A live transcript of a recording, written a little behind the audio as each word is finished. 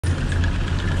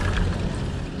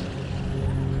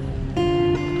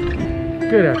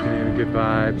Good afternoon, good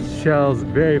vibes. Shelle's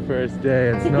very first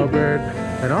day at SnowBird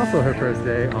and also her first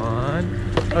day on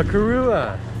a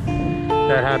Karua.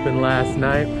 That happened last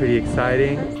night, pretty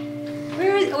exciting.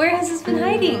 Where has this been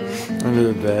hiding?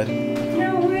 Under the bed.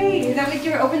 No way. Is that what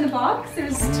you were opening the box? There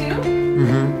was two?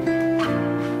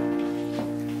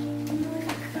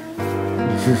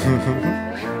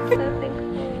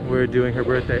 We're doing her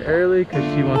birthday early because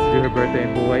she wants to do her birthday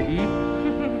in Hawaii.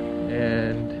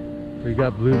 And we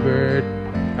got Bluebird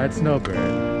at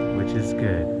SnowBird, which is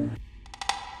good.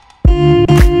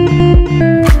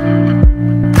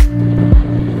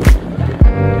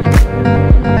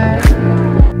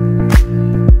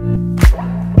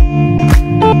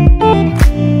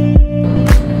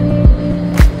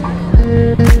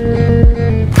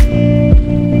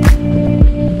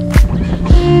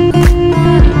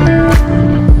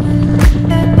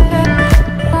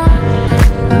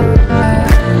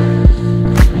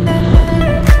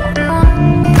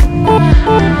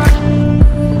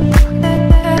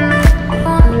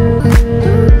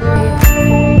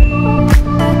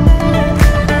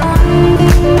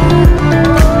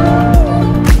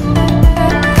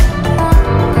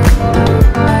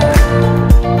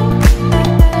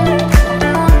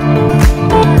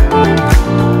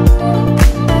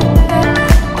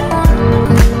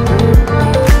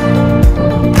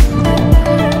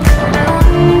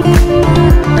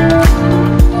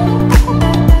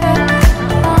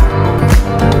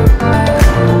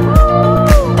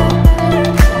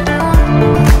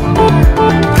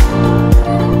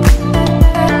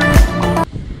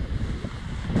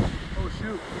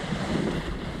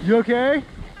 You okay?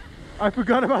 I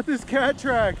forgot about this cat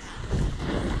track.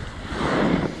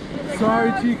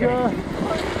 Sorry, Chica.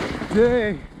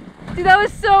 Dang. Dude, that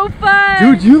was so fun.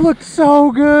 Dude, you look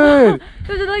so good.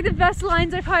 Those are like the best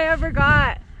lines I've probably ever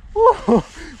got. Whoa.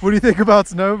 What do you think about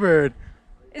SnowBird?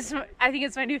 I think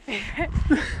it's my new favorite.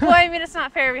 Well, I mean, it's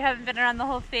not fair. We haven't been around the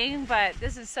whole thing, but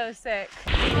this is so sick.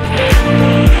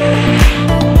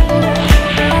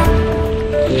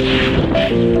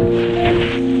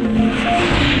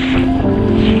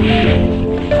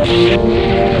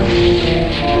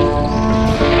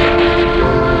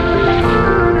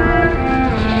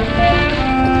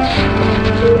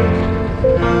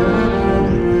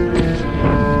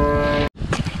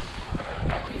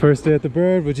 First day at the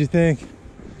bird, what'd you think?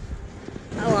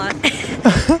 A lot.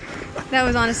 That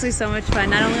was honestly so much fun.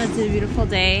 Not only was it a beautiful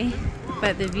day,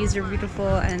 but the views are beautiful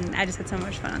and I just had so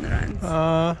much fun on the runs.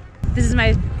 This is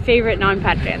my favorite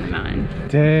non-pad day on the mountain.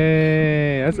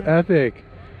 Dang, that's epic.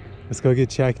 Let's go get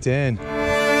checked in.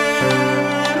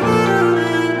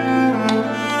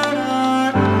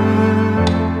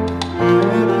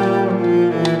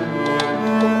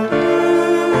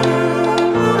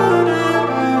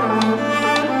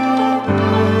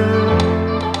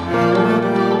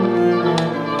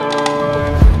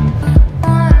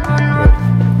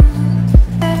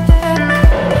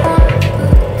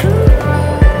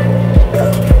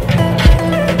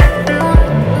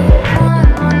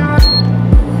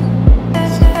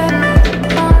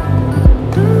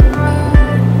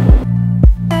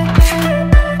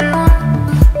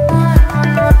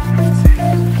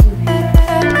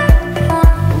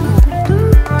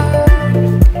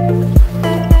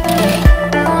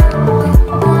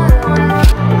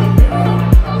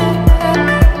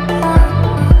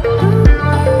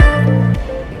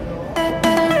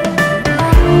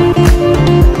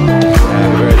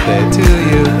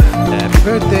 Happy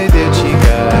birthday